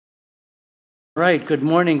Right, good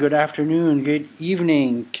morning, good afternoon, good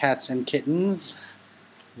evening, cats and kittens.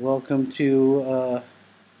 Welcome to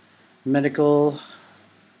Medical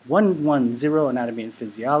 110 Anatomy and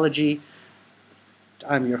Physiology.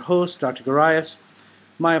 I'm your host, Dr. Garais.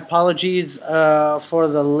 My apologies for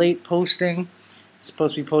the late posting. It's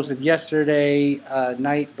supposed to be posted yesterday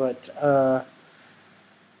night, but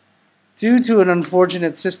due to an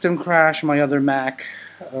unfortunate system crash, my other Mac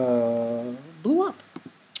blew up.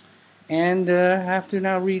 And have to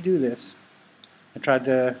now redo this. I tried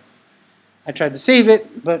to save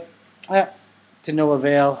it, but to no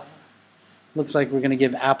avail. Looks like we're going to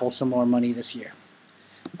give Apple some more money this year.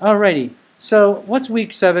 Alrighty, so what's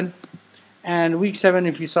week 7? And week 7,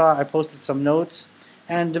 if you saw, I posted some notes,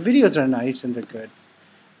 and the videos are nice and they're good.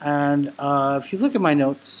 And if you look at my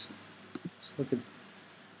notes, let's look at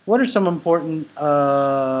what are some important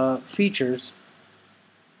features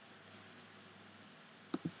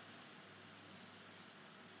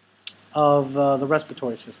of the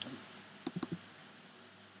respiratory system.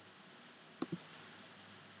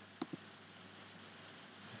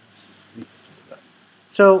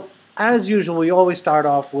 So, as usual, we always start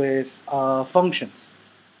off with functions.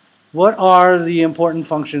 What are the important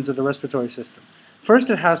functions of the respiratory system? First,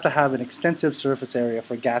 it has to have an extensive surface area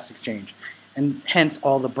for gas exchange, and hence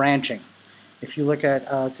all the branching. If you look at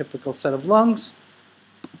a typical set of lungs,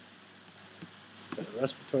 let's look at the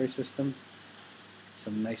respiratory system.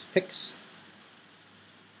 Some nice pics.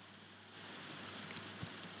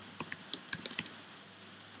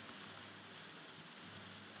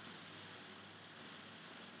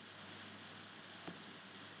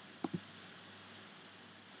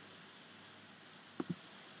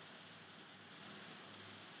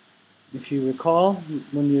 If you recall,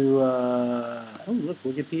 when you oh look,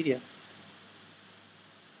 Wikipedia.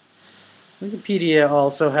 Wikipedia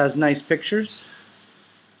also has nice pictures,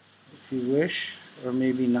 if you wish, or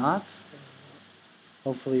maybe not.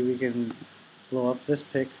 Hopefully we can blow up this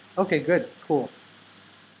pic. Okay, good, cool.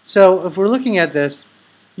 So if we're looking at this,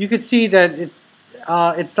 you could see that it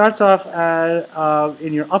starts off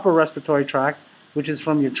in your upper respiratory tract, which is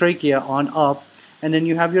from your trachea on up, and then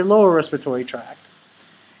you have your lower respiratory tract.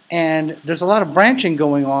 And there's a lot of branching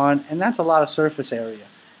going on, and that's a lot of surface area,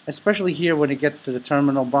 especially here when it gets to the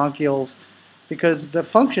terminal bronchioles, because the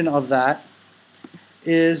function of that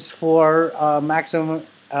is for maximum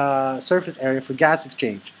surface area for gas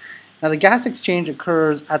exchange. Now, the gas exchange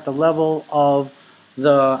occurs at the level of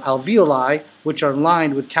the alveoli, which are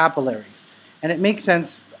lined with capillaries. And it makes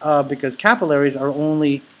sense because capillaries are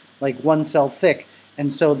only like 1 cell thick,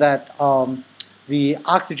 and so that the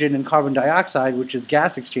oxygen and carbon dioxide, which is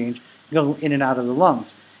gas exchange, go in and out of the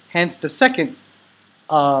lungs. Hence the second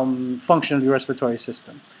function of the respiratory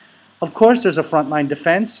system. Of course, there's a frontline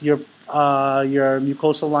defense, your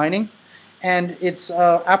mucosal lining, and it's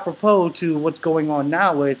apropos to what's going on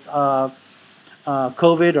now with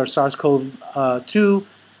COVID or SARS-CoV-2,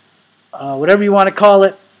 whatever you want to call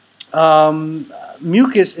it.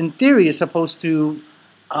 Mucus, in theory, is supposed to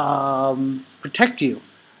protect you.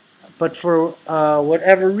 But for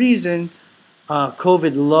whatever reason,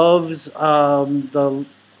 COVID loves the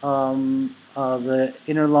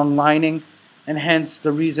inner lung lining, and hence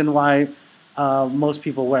the reason why most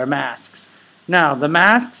people wear masks. Now, the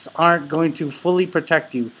masks aren't going to fully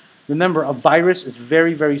protect you. Remember, a virus is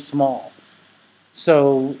very, very small,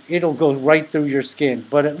 so it'll go right through your skin.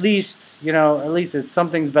 But at least it's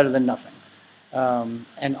something's better than nothing.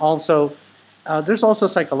 And also, there's also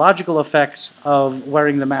psychological effects of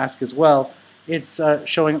wearing the mask as well. It's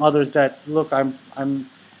showing others that, look, I'm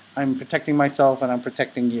protecting myself and I'm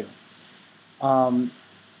protecting you.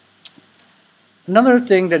 Another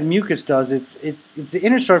thing that mucus does, it's the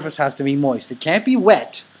inner surface has to be moist. It can't be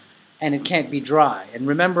wet and it can't be dry. And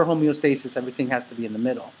remember homeostasis, everything has to be in the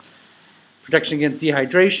middle. Protection against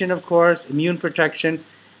dehydration, of course, immune protection.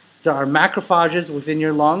 There are macrophages within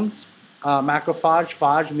your lungs. Macrophage,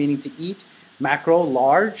 phage meaning to eat. Macro,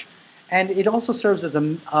 large, and it also serves as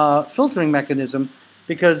a filtering mechanism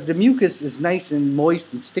because the mucus is nice and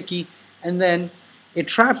moist and sticky, and then it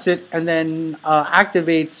traps it and then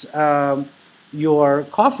activates your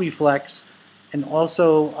cough reflex and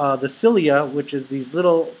also the cilia, which is these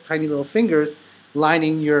tiny little fingers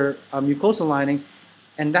lining your mucosal lining,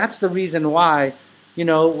 and that's the reason why,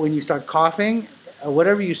 when you start coughing,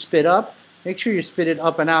 whatever you spit up, make sure you spit it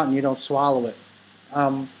up and out and you don't swallow it.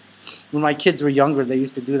 When my kids were younger, they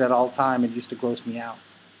used to do that all the time. It used to gross me out.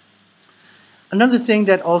 Another thing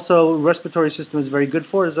that also respiratory system is very good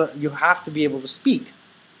for is you have to be able to speak.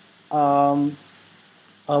 One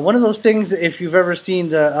of those things, if you've ever seen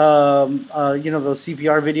the those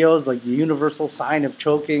CPR videos, like the universal sign of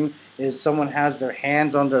choking, is someone has their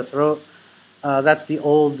hands on their throat. That's the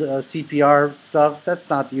old CPR stuff. That's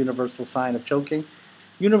not the universal sign of choking.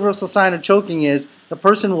 Universal sign of choking is the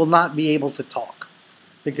person will not be able to talk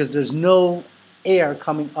because there's no air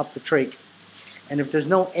coming up the trach. And if there's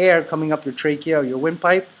no air coming up your trachea or your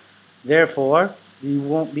windpipe, therefore, you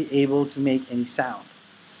won't be able to make any sound.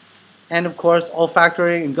 And of course,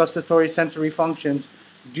 olfactory and gustatory sensory functions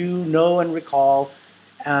do know and recall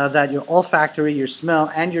that your olfactory, your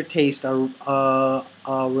smell, and your taste are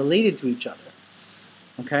related to each other.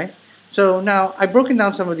 Okay? So now, I've broken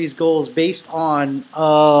down some of these goals based on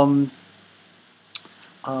some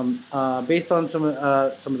of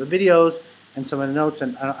the videos and some of the notes,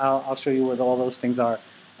 and I'll show you where all those things are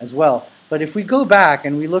as well. But if we go back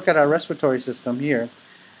and we look at our respiratory system here,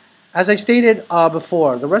 as I stated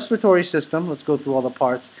before, the respiratory system, let's go through all the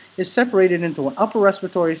parts, is separated into an upper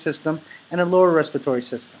respiratory system and a lower respiratory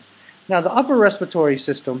system. Now, the upper respiratory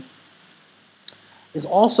system is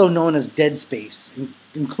also known as dead space,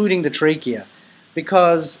 including the trachea,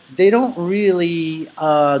 because they don't really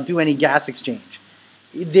do any gas exchange.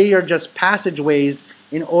 They are just passageways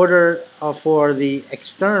in order for the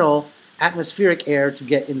external atmospheric air to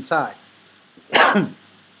get inside.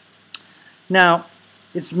 Now,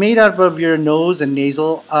 it's made up of your nose and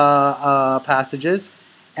nasal passages,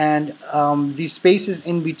 and these spaces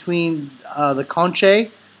in between the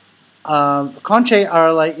conchae. Conchae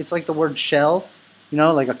are like, it's like the word shell, you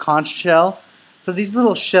know, like a conch shell. So these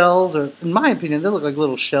little shells, or in my opinion, they look like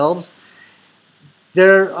little shelves.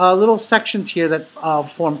 There are little sections here that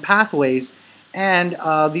form pathways, and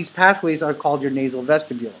these pathways are called your nasal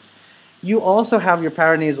vestibules. You also have your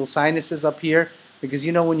paranasal sinuses up here, because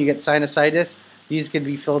you know when you get sinusitis, these can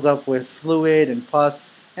be filled up with fluid and pus,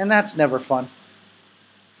 and that's never fun.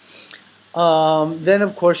 Then,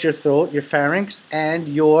 of course, your throat, your pharynx, and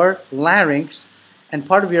your larynx. And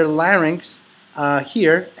part of your larynx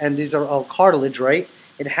here, and these are all cartilage, right?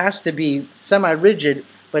 It has to be semi-rigid,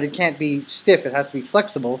 but it can't be stiff. It has to be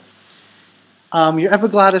flexible. Your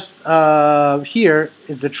epiglottis here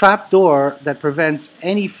is the trap door that prevents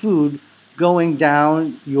any food going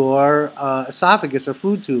down your esophagus or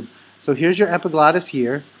food tube. So here's your epiglottis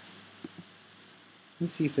here. Let me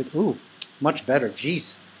see if it, ooh, much better.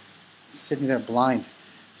 Jeez, sitting there blind.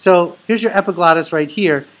 So here's your epiglottis right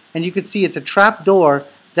here, and you can see it's a trap door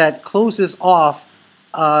that closes off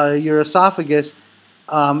your esophagus,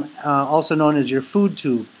 also known as your food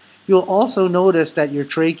tube. You'll also notice that your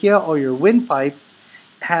trachea or your windpipe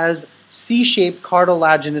has C-shaped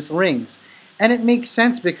cartilaginous rings. And it makes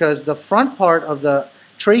sense because the front part of the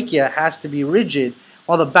trachea has to be rigid,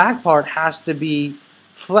 while the back part has to be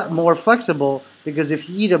more flexible, because if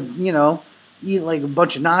you eat like a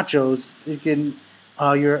bunch of nachos, it can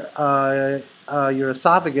your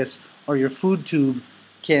esophagus or your food tube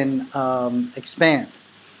can expand.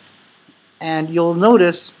 And you'll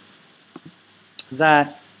notice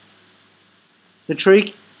that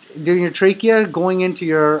during your trachea going into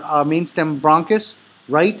your main stem bronchus,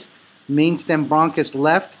 right, main stem bronchus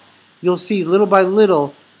left, you'll see little by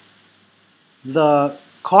little the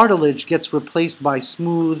cartilage gets replaced by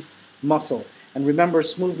smooth muscle. And remember,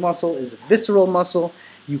 smooth muscle is a visceral muscle.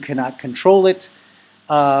 You cannot control it.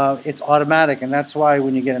 It's automatic, and that's why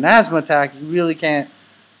when you get an asthma attack, you really can't,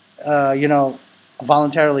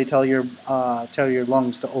 voluntarily tell your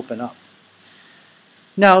lungs to open up.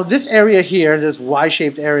 Now, this area here, this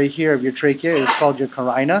Y-shaped area here of your trachea, is called your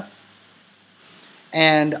carina.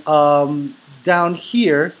 And down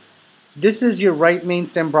here, this is your right main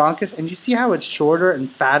stem bronchus, and you see how it's shorter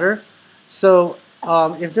and fatter? So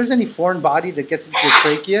if there's any foreign body that gets into your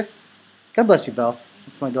trachea, God bless you, Belle.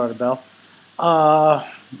 That's my daughter, Belle.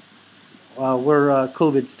 We're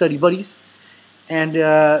COVID study buddies, and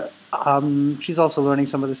she's also learning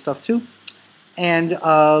some of this stuff too. And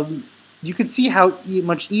you can see how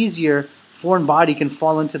much easier foreign body can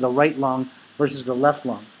fall into the right lung versus the left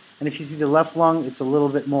lung. And if you see the left lung, it's a little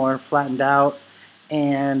bit more flattened out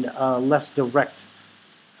and less direct.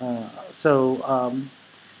 Foreign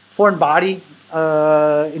body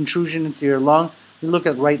intrusion into your lung, we look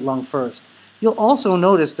at right lung first. You'll also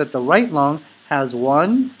notice that the right lung has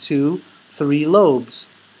 1, 2, 3 lobes.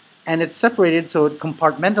 And it's separated so it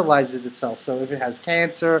compartmentalizes itself. So if it has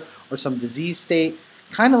cancer or some disease state,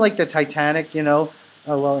 kind of like the Titanic,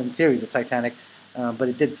 well, in theory, the Titanic, but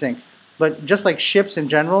it did sink. But just like ships in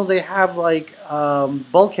general, they have like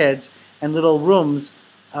bulkheads and little rooms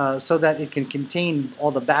so that it can contain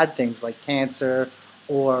all the bad things like cancer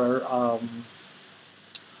or,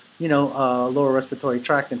 lower respiratory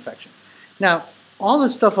tract infection. Now, all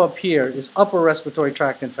this stuff up here is upper respiratory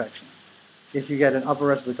tract infection, if you get an upper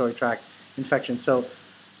respiratory tract infection. So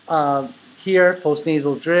Here,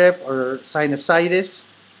 postnasal drip or sinusitis.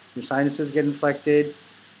 Your sinuses get infected.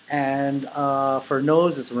 And for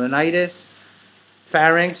nose, it's rhinitis.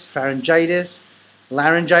 Pharynx, pharyngitis.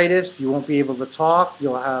 Laryngitis, you won't be able to talk.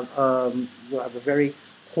 You'll have a very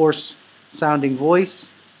hoarse sounding voice.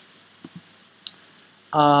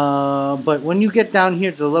 But when you get down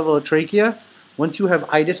here to the level of trachea, once you have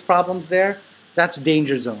itis problems there, that's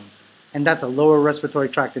danger zone. And that's a lower respiratory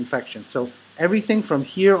tract infection. So everything from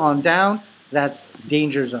here on down, that's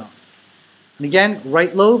danger zone. And again,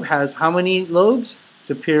 right lobe has how many lobes?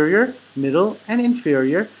 Superior, middle, and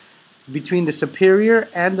inferior. Between the superior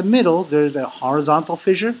and the middle, there's a horizontal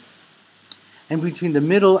fissure. And between the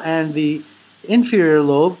middle and the inferior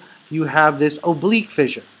lobe, you have this oblique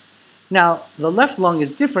fissure. Now, the left lung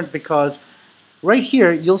is different because right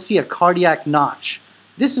here, you'll see a cardiac notch.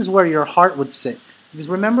 This is where your heart would sit. Because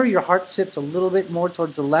remember, your heart sits a little bit more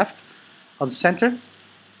towards the left of center.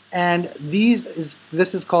 And this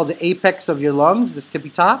is called the apex of your lungs, this tippy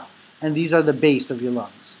top. And these are the base of your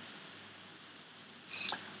lungs.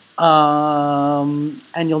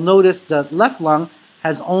 And you'll notice that left lung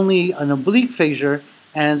has only an oblique fissure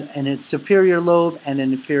and its superior lobe and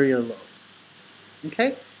an inferior lobe.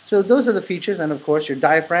 Okay, so those are the features, and of course your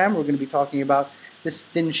diaphragm. We're going to be talking about this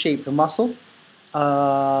thin-shaped muscle.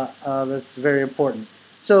 That's very important.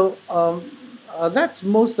 So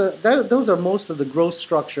those are most of the gross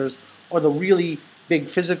structures or the really big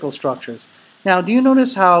physical structures. Now, do you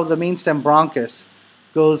notice how the main stem bronchus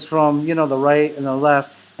goes from the right and the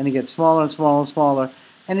left, and it gets smaller and smaller and smaller,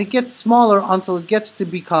 and it gets smaller until it gets to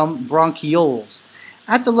become bronchioles.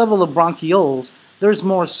 At the level of bronchioles, there's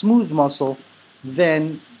more smooth muscle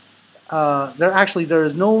than there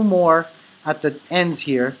is no more at the ends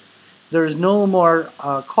here. There is no more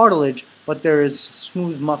cartilage, but there is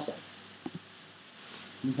smooth muscle.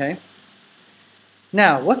 Okay.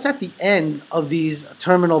 Now, what's at the end of these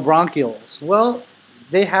terminal bronchioles? Well,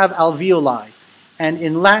 they have alveoli, and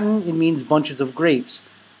in Latin it means bunches of grapes.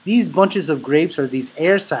 These bunches of grapes, or these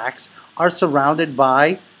air sacs, are surrounded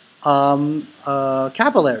by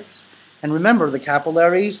capillaries. And remember, the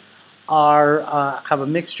capillaries have a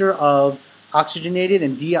mixture of oxygenated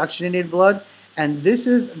and deoxygenated blood, and this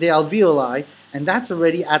is the alveoli, and that's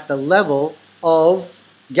already at the level of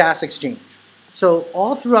gas exchange. So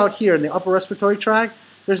all throughout here in the upper respiratory tract,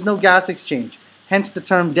 there's no gas exchange, hence the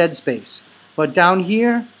term dead space. But down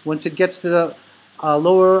here, once it gets to the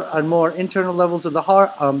lower and more internal levels of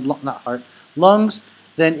the lungs,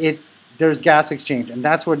 then there's gas exchange, and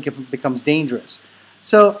that's where it becomes dangerous.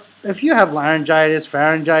 So if you have laryngitis,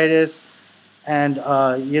 pharyngitis, and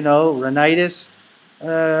rhinitis,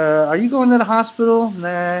 are you going to the hospital?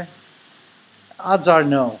 Nah, odds are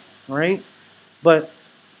no, right? But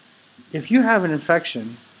if you have an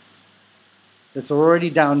infection that's already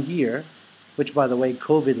down here, which by the way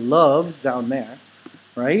COVID loves down there,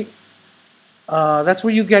 right? That's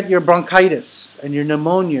where you get your bronchitis and your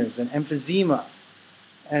pneumonias and emphysema.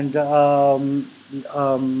 And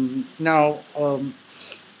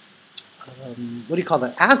what do you call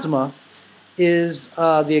that? Asthma is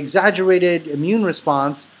the exaggerated immune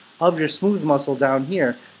response of your smooth muscle down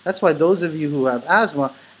here. That's why those of you who have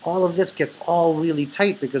asthma, all of this gets all really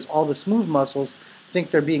tight because all the smooth muscles think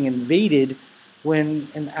they're being invaded when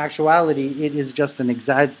in actuality it is just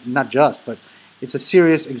it's a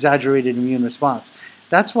serious exaggerated immune response.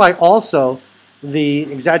 That's why also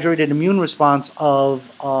the exaggerated immune response of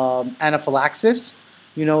anaphylaxis,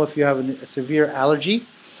 if you have a severe allergy,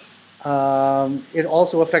 it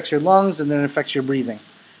also affects your lungs and then it affects your breathing.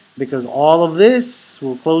 Because all of this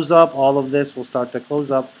will close up, all of this will start to close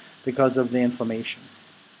up because of the inflammation.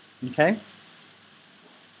 Okay?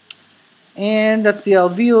 And that's the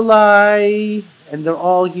alveoli, and they're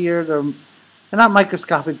all here. They're not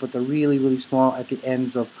microscopic, but they're really, really small at the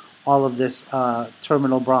ends of all of this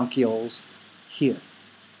terminal bronchioles here.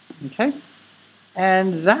 Okay?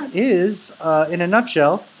 And that is, in a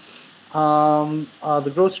nutshell,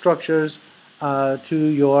 the growth structures to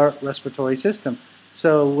your respiratory system.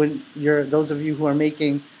 So when those of you who are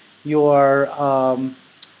making your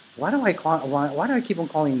why do I keep on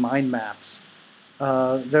calling mind maps?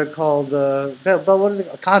 They're called what is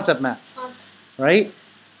it? Concept maps, right?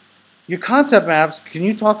 Your concept maps. Can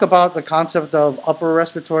you talk about the concept of upper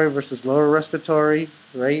respiratory versus lower respiratory,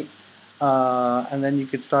 right? And then you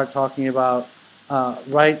could start talking about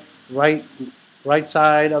right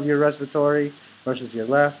side of your respiratory versus your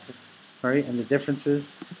left, right, and the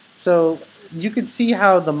differences. So you could see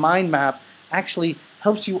how the mind map actually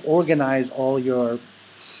helps you organize all your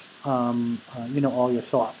all your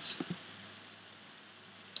thoughts.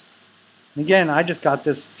 And again, I just got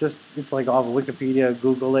this, it's like off of Wikipedia,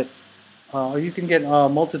 Google it. Or you can get a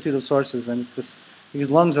multitude of sources, and it's this,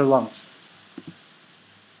 because lungs are lungs.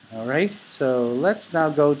 Alright, so let's now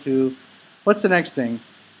go to, what's the next thing?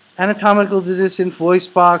 Anatomical position, voice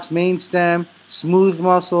box, main stem, smooth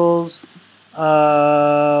muscles,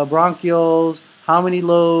 bronchioles, how many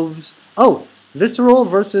lobes? Oh, visceral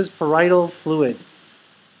versus parietal fluid.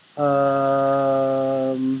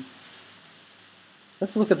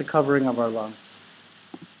 Let's look at the covering of our lungs.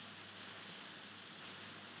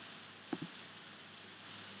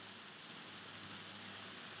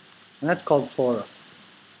 And that's called pleura.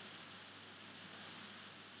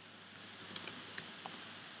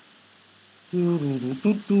 Look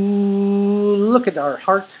at our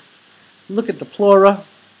heart. Look at the pleura.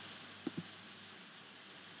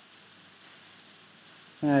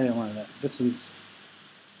 I didn't want that. This one's...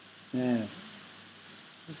 Yeah.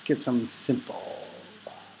 Let's get something simple.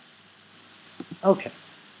 Okay.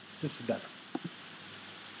 This is better.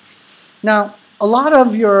 Now, a lot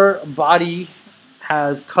of your body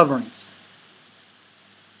has coverings.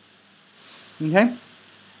 Okay?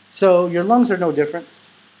 So your lungs are no different.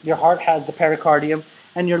 Your heart has the pericardium,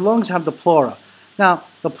 and your lungs have the pleura. Now,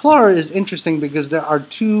 the pleura is interesting because there are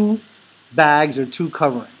two bags or two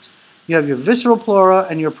coverings. You have your visceral pleura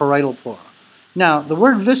and your parietal pleura. Now, the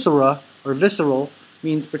word viscera or visceral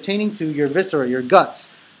means pertaining to your viscera, your guts.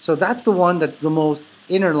 So that's the one that's the most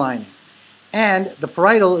inner lining. And the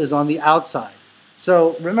parietal is on the outside.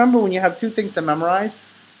 So remember, when you have two things to memorize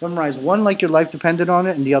one like your life depended on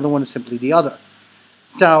it, and the other one is simply the other.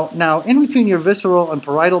 So now, in between your visceral and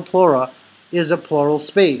parietal pleura is a pleural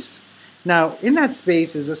space. Now, in that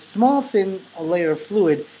space is a small, thin layer of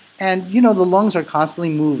fluid, and you know the lungs are constantly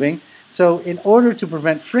moving. So in order to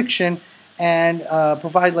prevent friction and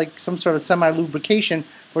provide like some sort of semi-lubrication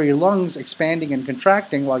for your lungs expanding and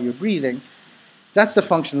contracting while you're breathing, that's the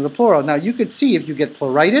function of the pleura. Now, you could see if you get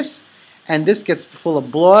pleuritis, and this gets full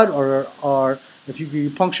of blood, or if you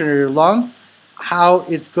puncture your lung, how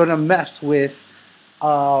it's going to mess with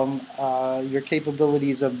your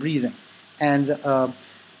capabilities of breathing. And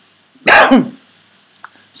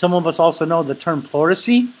some of us also know the term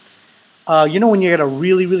pleurisy. You know when you get a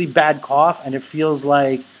really, really bad cough and it feels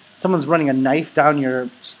like someone's running a knife down your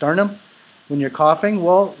sternum when you're coughing?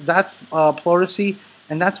 Well, that's pleurisy,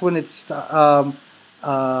 and that's when it's the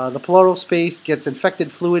pleural space gets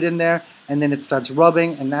infected fluid in there, and then it starts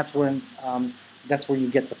rubbing, and that's where you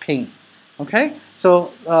get the pain. Okay,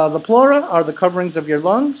 so the pleura are the coverings of your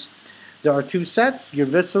lungs. There are two sets, your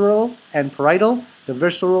visceral and parietal. The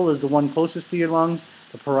visceral is the one closest to your lungs.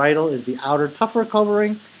 The parietal is the outer, tougher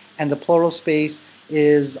covering, and the pleural space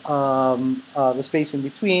is the space in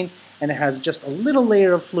between, and it has just a little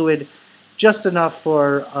layer of fluid, just enough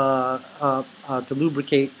for to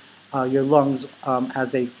lubricate your lungs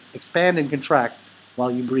as they expand and contract while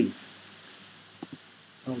you breathe.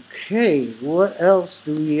 Okay, what else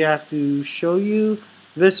do we have to show you?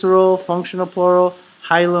 Visceral, functional pleural,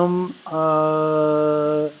 hilum,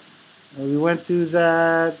 we went through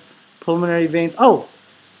that. Pulmonary veins. Oh,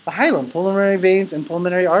 the hilum, pulmonary veins and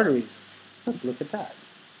pulmonary arteries. Let's look at that.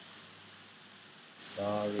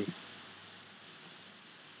 Sorry.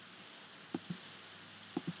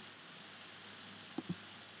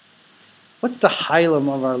 What's the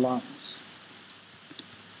hilum of our lungs?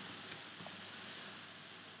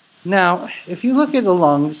 Now, if you look at the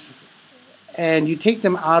lungs and you take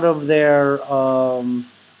them out of their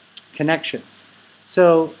connections.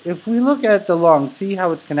 So if we look at the lung, see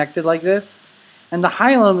how it's connected like this? And the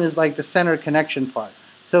hilum is like the center connection part.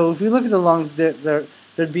 So if we look at the lungs, there'd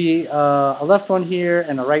be a left one here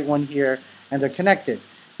and a right one here, and they're connected.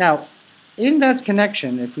 Now, in that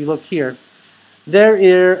connection, if we look here,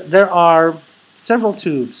 there are several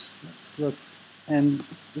tubes. Let's look. And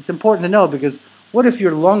it's important to know, because what if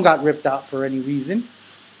your lung got ripped out for any reason,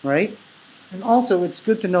 right? And also, it's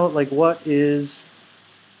good to know like what is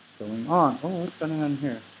going on. Oh, what's going on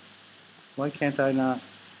here? Why can't I not?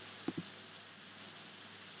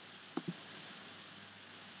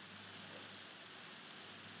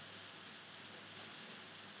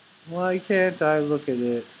 Why can't I look at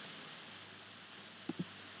it?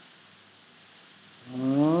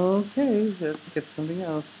 Okay, let's get something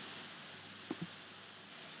else.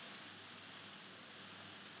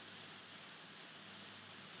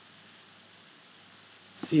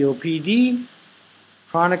 COPD,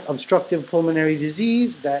 chronic obstructive pulmonary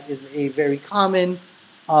disease. That is a very common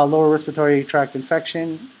lower respiratory tract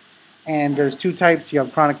infection. And there's two types. You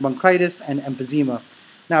have chronic bronchitis and emphysema.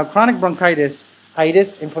 Now, chronic bronchitis,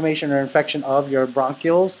 itis, inflammation or infection of your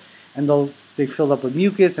bronchioles, and they fill up with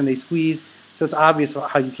mucus and they squeeze, so it's obvious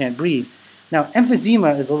how you can't breathe. Now,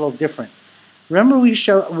 emphysema is a little different. Remember we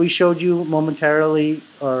showed you momentarily,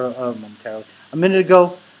 a minute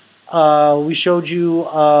ago, we showed you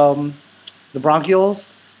the bronchioles.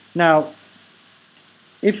 Now,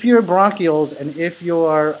 if your bronchioles and if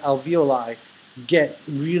your alveoli get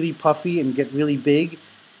really puffy and get really big,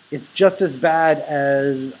 it's just as bad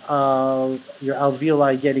as your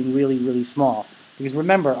alveoli getting really, really small. Because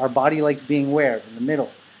remember, our body likes being where? In the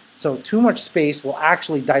middle. So too much space will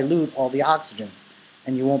actually dilute all the oxygen,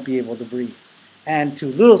 and you won't be able to breathe. And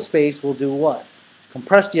too little space will do what?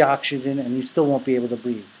 Compress the oxygen, and you still won't be able to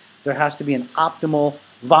breathe. There has to be an optimal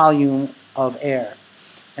volume of air.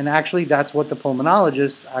 And actually, that's what the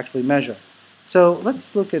pulmonologists actually measure. So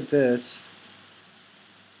let's look at this.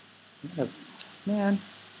 Man,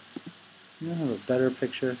 you don't have a better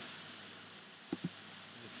picture.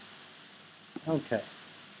 Okay.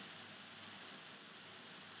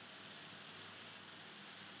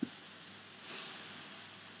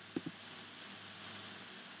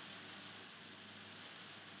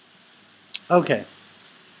 Okay.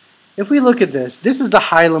 If we look at this, this is the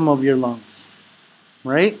hilum of your lungs,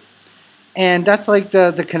 right? And that's like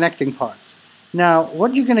the connecting parts. Now,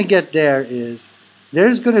 what you're going to get there is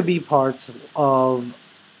there's going to be parts of,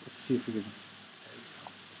 let's see if we can,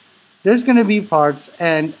 there's going to be parts,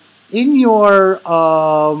 and in your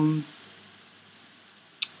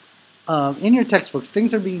textbooks,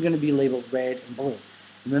 things are going to be labeled red and blue.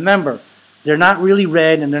 And remember, they're not really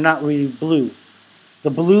red and they're not really blue. The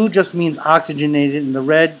blue just means oxygenated, and the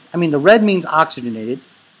red means oxygenated,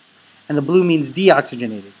 and the blue means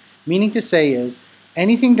deoxygenated. Meaning to say is,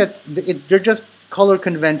 anything they're just color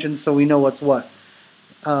conventions so we know what's what.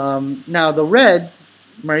 Now the red,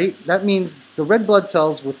 right, that means the red blood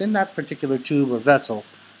cells within that particular tube or vessel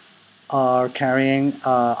are carrying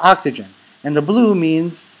oxygen. And the blue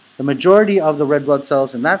means the majority of the red blood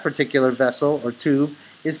cells in that particular vessel or tube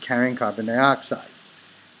is carrying carbon dioxide.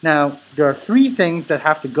 Now, there are three things that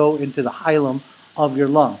have to go into the hilum of your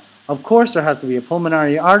lung. Of course, there has to be a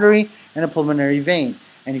pulmonary artery and a pulmonary vein.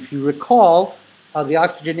 And if you recall the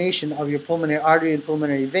oxygenation of your pulmonary artery and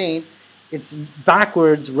pulmonary vein, it's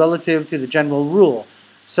backwards relative to the general rule.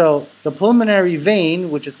 So the pulmonary vein,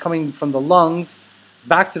 which is coming from the lungs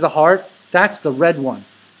back to the heart, that's the red one.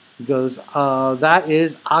 It goes, that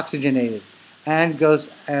is oxygenated. And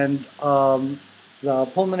the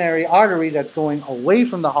pulmonary artery that's going away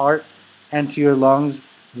from the heart and to your lungs,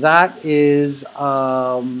 that is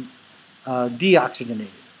deoxygenated.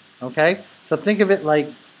 Okay? So think of it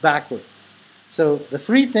like backwards. So the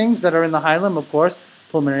three things that are in the hilum, of course,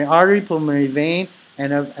 pulmonary artery, pulmonary vein,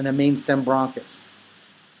 and a main stem bronchus.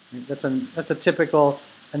 That's a typical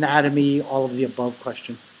anatomy, all of the above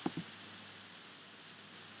question.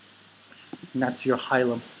 And that's your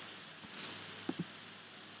hilum.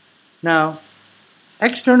 Now,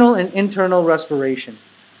 external and internal respiration.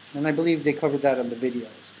 And I believe they covered that on the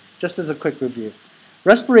videos. Just as a quick review.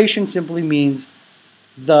 Respiration simply means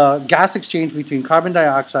the gas exchange between carbon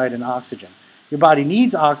dioxide and oxygen. Your body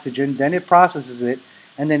needs oxygen, then it processes it,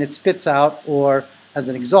 and then it spits out, or as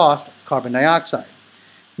an exhaust, carbon dioxide.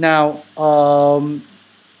 Now,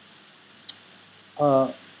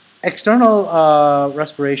 external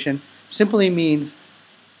respiration simply means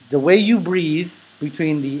the way you breathe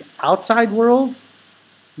between the outside world,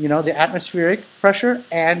 the atmospheric pressure,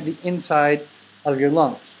 and the inside of your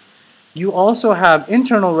lungs. You also have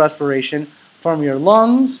internal respiration from your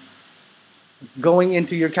lungs going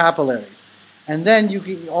into your capillaries. And then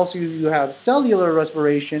you have cellular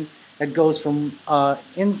respiration that goes from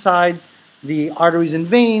inside the arteries and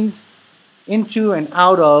veins into and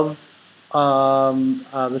out of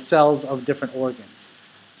the cells of different organs.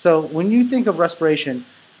 So when you think of respiration,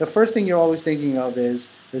 the first thing you're always thinking of is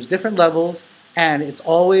there's different levels, and it's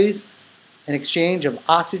always an exchange of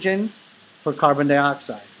oxygen for carbon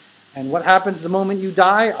dioxide. And what happens the moment you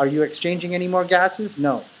die? Are you exchanging any more gases?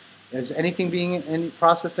 No. Is anything being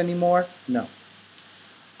processed anymore? No.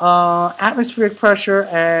 Atmospheric pressure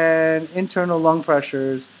and internal lung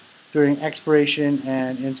pressures during expiration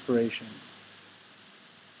and inspiration.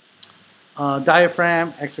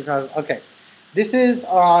 Diaphragm, extracardial. Okay, this is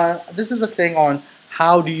a thing on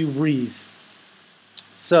how do you breathe.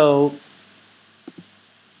 So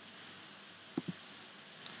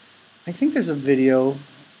I think there's a video.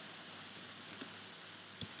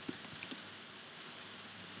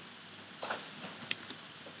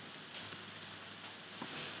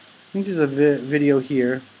 I think there's a video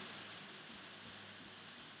here.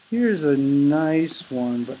 Here's a nice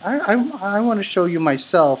one, but I want to show you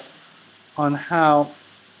myself on how,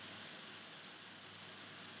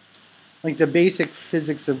 like, the basic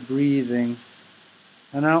physics of breathing.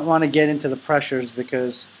 And I don't want to get into the pressures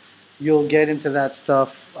because you'll get into that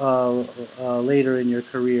stuff later in your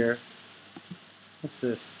career. What's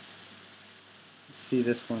this? Let's see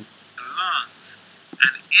this one. The lungs.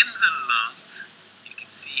 And in the lungs, you can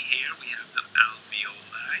see here we have the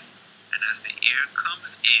alveoli. And as the air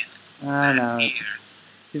comes in, No,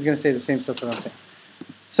 he's going to say the same stuff that I'm saying.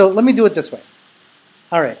 So let me do it this way.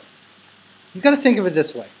 All right. You got to think of it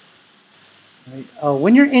this way. Right?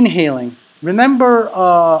 When you're inhaling, remember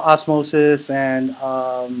osmosis and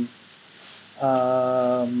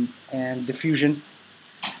diffusion.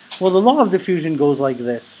 Well, the law of diffusion goes like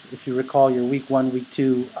this, if you recall your week 1, week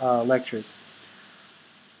 2 lectures.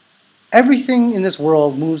 Everything in this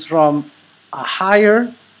world moves from a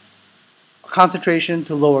higher concentration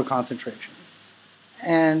to lower concentration.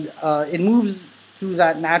 And it moves through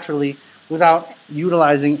that naturally without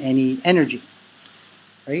utilizing any energy.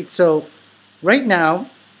 Right? So right now,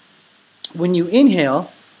 when you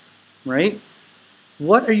inhale, right,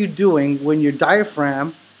 what are you doing when your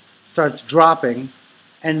diaphragm starts dropping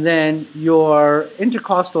and then your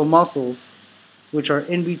intercostal muscles, which are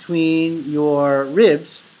in between your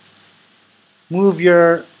ribs, move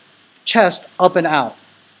your chest up and out?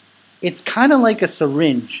 It's kind of like a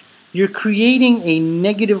syringe. You're creating a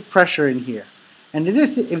negative pressure in here. And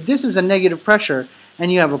if this is a negative pressure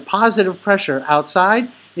and you have a positive pressure outside,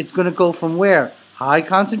 it's going to go from where? High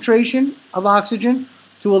concentration of oxygen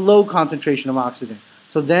to a low concentration of oxygen.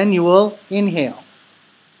 So then you will inhale.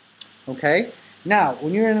 Okay? Now,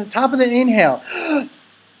 when you're in the top of the inhale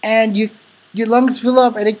and your lungs fill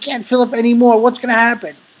up and it can't fill up anymore, what's going to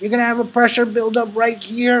happen? You're going to have a pressure build up right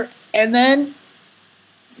here, and then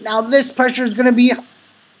now this pressure is going to be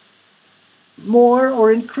more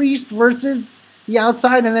or increased versus the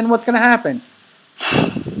outside, and then what's going to happen?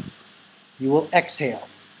 You will exhale.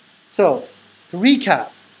 So, to recap,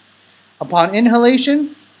 upon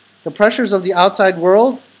inhalation, the pressures of the outside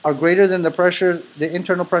world are greater than the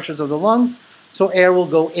internal pressures of the lungs, so air will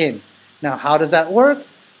go in. Now, how does that work?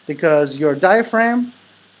 Because your diaphragm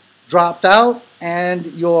dropped out and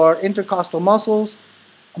your intercostal muscles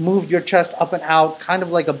moved your chest up and out, kind of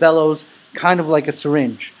like a bellows, kind of like a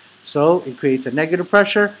syringe. So it creates a negative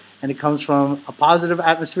pressure, and it comes from a positive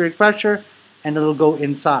atmospheric pressure, and it'll go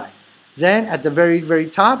inside. Then at the very, very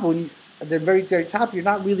top, you're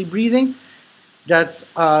not really breathing. That's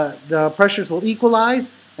the pressures will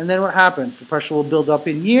equalize, and then what happens? The pressure will build up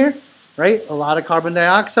in here, right? A lot of carbon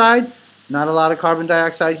dioxide, not a lot of carbon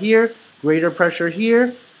dioxide here, greater pressure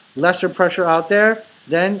here, lesser pressure out there.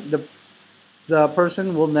 Then the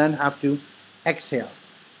person will then have to exhale.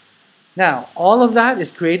 Now, all of that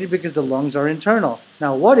is created because the lungs are internal.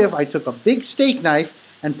 Now, what if I took a big steak knife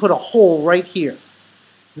and put a hole right here?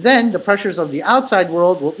 Then the pressures of the outside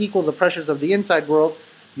world will equal the pressures of the inside world.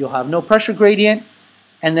 You'll have no pressure gradient,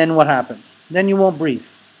 and then what happens? Then you won't breathe.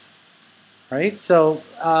 Right? So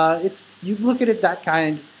you look at it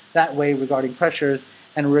that way regarding pressures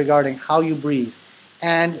and regarding how you breathe.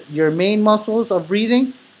 And your main muscles of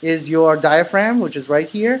breathing is your diaphragm, which is right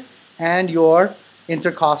here, and your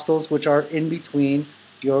intercostals, which are in between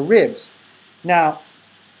your ribs. Now,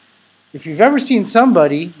 if you've ever seen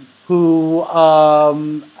somebody who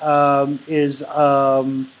is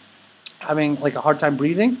having like a hard time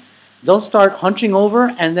breathing, they'll start hunching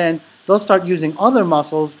over, and then they'll start using other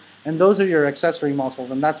muscles, and those are your accessory muscles,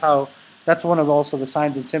 and that's one of also the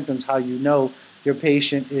signs and symptoms how you know your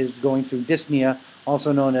patient is going through dyspnea,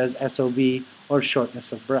 also known as SOB or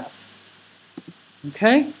shortness of breath.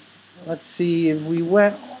 Okay, let's see if we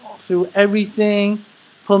went through everything.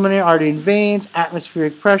 Pulmonary artery and veins,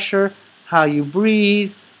 atmospheric pressure, how you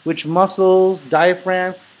breathe, which muscles,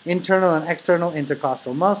 diaphragm, internal and external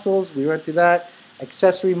intercostal muscles. We went through that.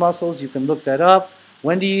 Accessory muscles, you can look that up.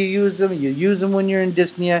 When do you use them? You use them when you're in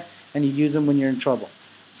dyspnea, and you use them when you're in trouble.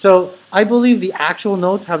 So I believe the actual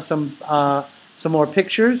notes have some more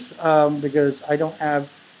pictures because I don't have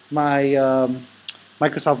my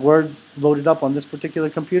Microsoft Word loaded up on this particular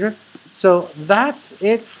computer. So that's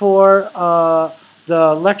it for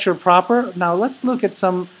the lecture proper. Now let's look at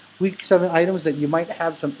some Week 7 items that you might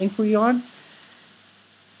have some inquiry on.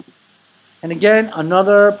 And again,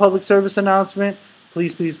 another public service announcement.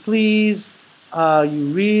 Please, please, please,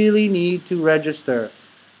 you really need to register,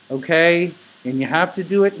 okay? And you have to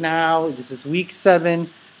do it now. This is Week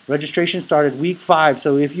 7. Registration started Week 5.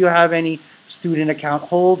 So if you have any student account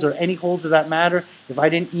holds or any holds of that matter, if I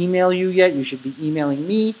didn't email you yet, you should be emailing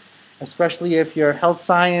me, especially if you're health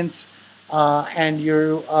science and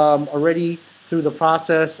you're already through the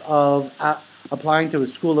process of applying to a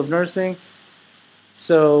school of nursing.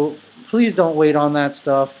 So please don't wait on that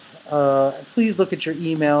stuff. Please look at your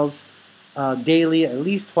emails. daily, at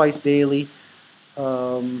least twice daily.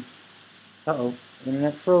 Internet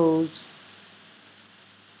froze.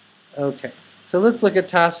 Okay, so let's look at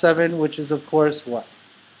task 7, which is, of course, what?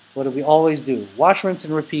 What do we always do? Wash, rinse,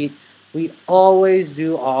 and repeat. We always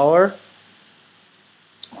do our,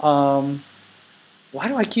 why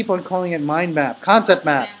do I keep on calling it mind map? Concept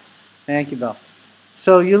map. Thank you, Belle.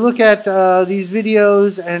 So you look at these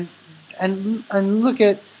videos and look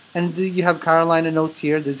at, and you have Carolina notes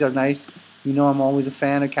here. These are nice. You know I'm always a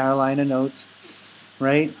fan of Carolina notes,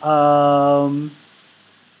 right?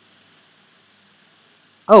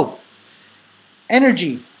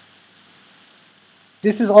 Energy.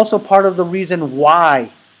 This is also part of the reason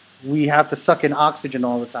why we have to suck in oxygen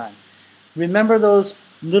all the time. Remember those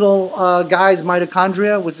little guys,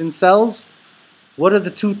 mitochondria within cells? What are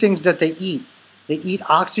the two things that they eat? They eat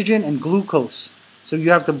oxygen and glucose. So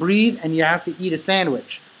you have to breathe and you have to eat a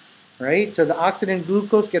sandwich, right? So the oxygen and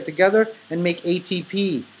glucose get together and make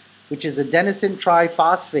ATP, which is adenosine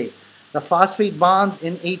triphosphate. The phosphate bonds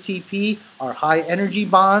in ATP are high energy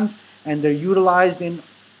bonds, and they're utilized in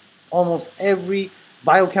almost every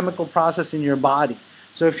biochemical process in your body.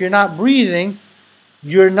 So if you're not breathing,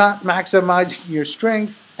 you're not maximizing your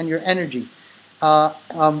strength and your energy.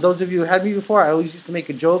 Those of you who had me before, I always used to make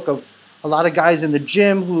a joke of a lot of guys in the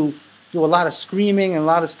gym who do a lot of screaming and a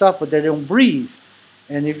lot of stuff, but they don't breathe.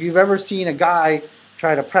 And if you've ever seen a guy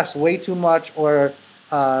try to press way too much or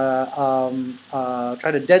try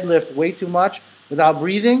to deadlift way too much without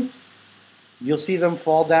breathing, you'll see them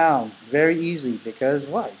fall down very easily because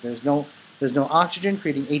why? There's no oxygen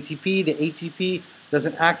creating ATP. The ATP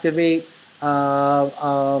doesn't activate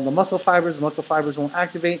the muscle fibers. The muscle fibers won't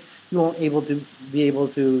activate. You won't be able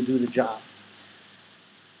to do the job.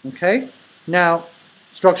 Okay. Now,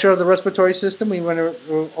 structure of the respiratory system. We went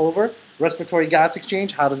over respiratory gas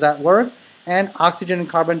exchange. How does that work? And oxygen and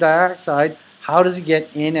carbon dioxide. How does it get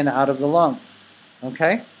in and out of the lungs?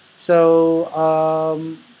 Okay. So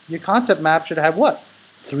your concept map should have what?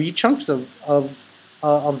 3 chunks of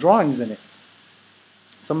drawings in it.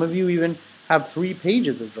 Some of you even have 3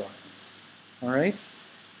 pages of drawings. All right.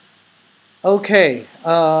 Okay.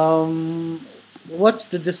 What's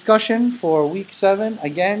the discussion for week 7?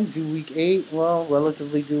 Again, do week 8. Well,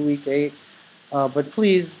 relatively do week 8. But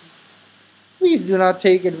please do not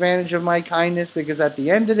take advantage of my kindness, because at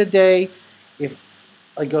the end of the day, if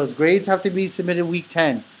like those grades have to be submitted week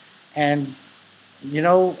 10, and you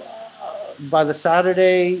know, by the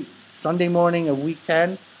Sunday morning of week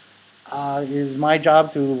 10, is my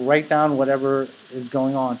job to write down whatever is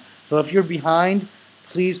going on. So if you're behind,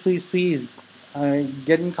 please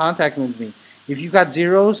get in contact with me. If you got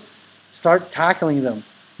zeros, start tackling them.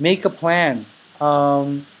 Make a plan,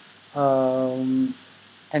 and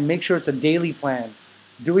make sure it's a daily plan.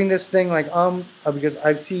 Doing this thing like because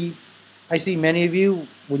I see many of you,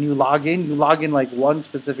 when you log in like one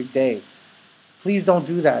specific day. Please don't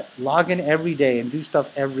do that. Log in every day and do stuff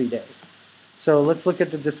every day. So let's look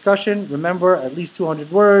at the discussion. Remember, at least 200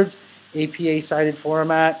 words, APA cited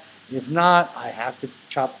format. If not, I have to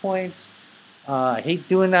chop points. I hate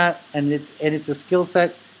doing that, and it's a skill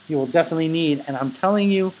set you will definitely need. And I'm telling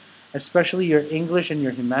you, especially your English and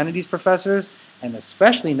your humanities professors, and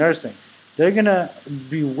especially nursing, they're gonna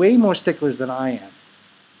be way more sticklers than I am.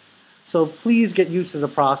 So please get used to the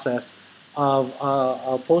process of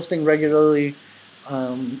posting regularly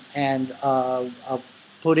and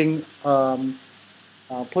putting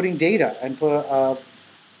data and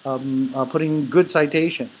putting good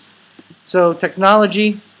citations. So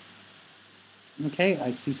technology. Okay,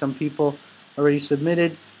 I see some people already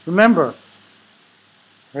submitted. Remember,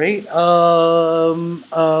 right?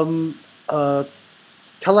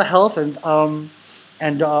 Telehealth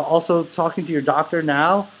and also talking to your doctor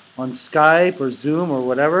now on Skype or Zoom or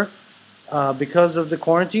whatever. Because of the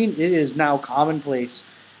quarantine, it is now commonplace.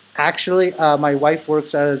 Actually, my wife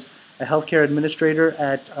works as a healthcare administrator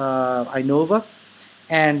at Inova,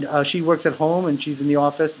 and she works at home, and she's in the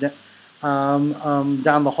office down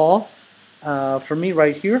the hall from me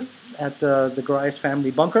right here at the Garais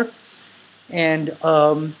family bunker. And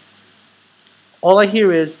all I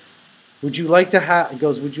hear is, would you like to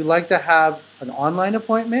have an online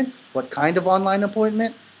appointment? What kind of online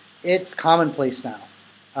appointment? It's commonplace now.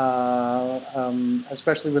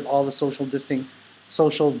 Especially with all the social distancing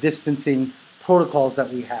protocols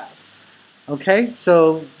that we have. Okay,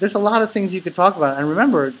 so there's a lot of things you could talk about. And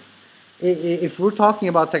remember, if we're talking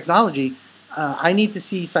about technology, I need to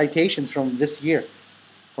see citations from this year,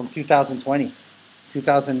 from 2020,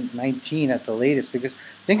 2019 at the latest. Because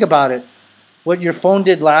think about it, what your phone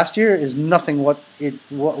did last year is nothing what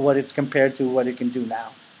it's compared to what it can do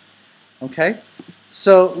now. Okay.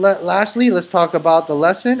 So lastly, let's talk about the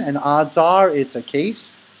lesson, and odds are it's a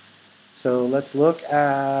case. So let's look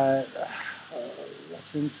at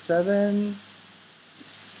lesson 7.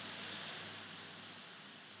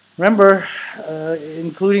 Remember,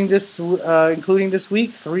 including this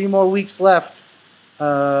week, 3 more weeks left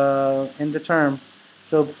in the term.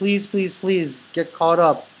 So please, please, please get caught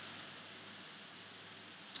up.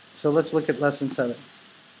 So let's look at lesson 7.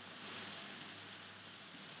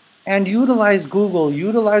 And utilize Google,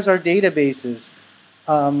 utilize our databases.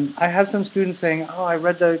 I have some students saying, "Oh, I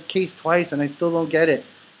read the case twice and I still don't get it."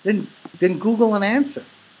 Then Google an answer.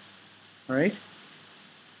 All right.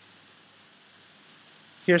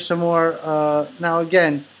 Here's some more. Now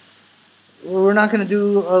again, we're not going to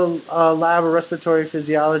do a lab of respiratory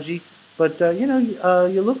physiology, but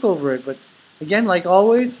you look over it. But again, like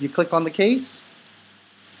always, you click on the case.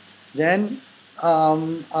 Then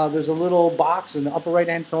there's a little box in the upper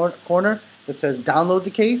right-hand corner that says download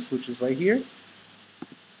the case, which is right here.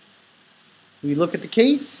 We look at the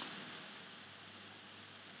case.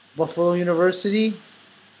 Buffalo University.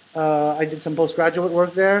 I did some postgraduate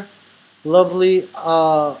work there. Lovely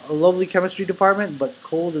chemistry department, but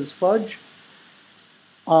cold as fudge.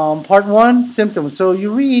 Part 1, symptoms. So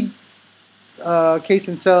you read case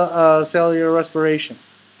and cellular respiration.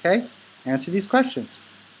 Okay? Answer these questions.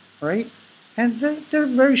 Right? And they're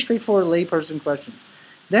very straightforward layperson questions.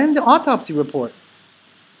 Then the autopsy report.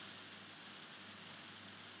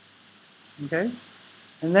 Okay?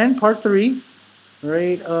 And then part 3.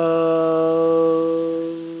 Right?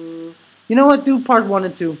 You know what? Do part 1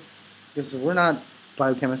 and 2. Because we're not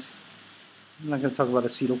biochemists. I'm not going to talk about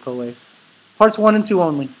acetyl-CoA. Parts 1 and 2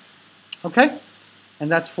 only. Okay?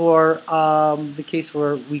 And that's for the case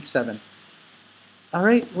for week 7. All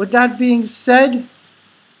right. With that being said,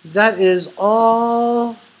 that is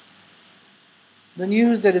all the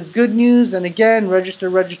news that is good news. And again, register,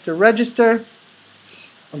 register, register.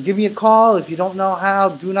 Or give me a call if you don't know how.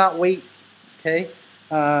 Do not wait. Okay?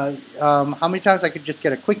 How many times I could just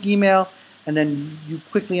get a quick email and then you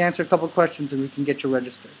quickly answer a couple questions and we can get you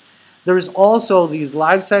registered. There is also these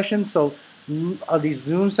live sessions, so these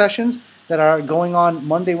Zoom sessions that are going on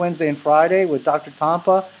Monday, Wednesday, and Friday with Dr.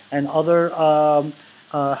 Tampa and other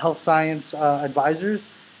health science advisors.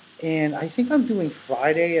 And I think I'm doing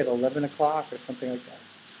Friday at 11 o'clock or something like that.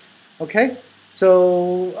 Okay?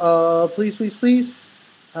 So please, please, please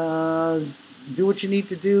do what you need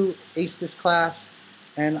to do. Ace this class.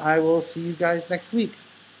 And I will see you guys next week.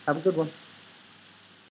 Have a good one.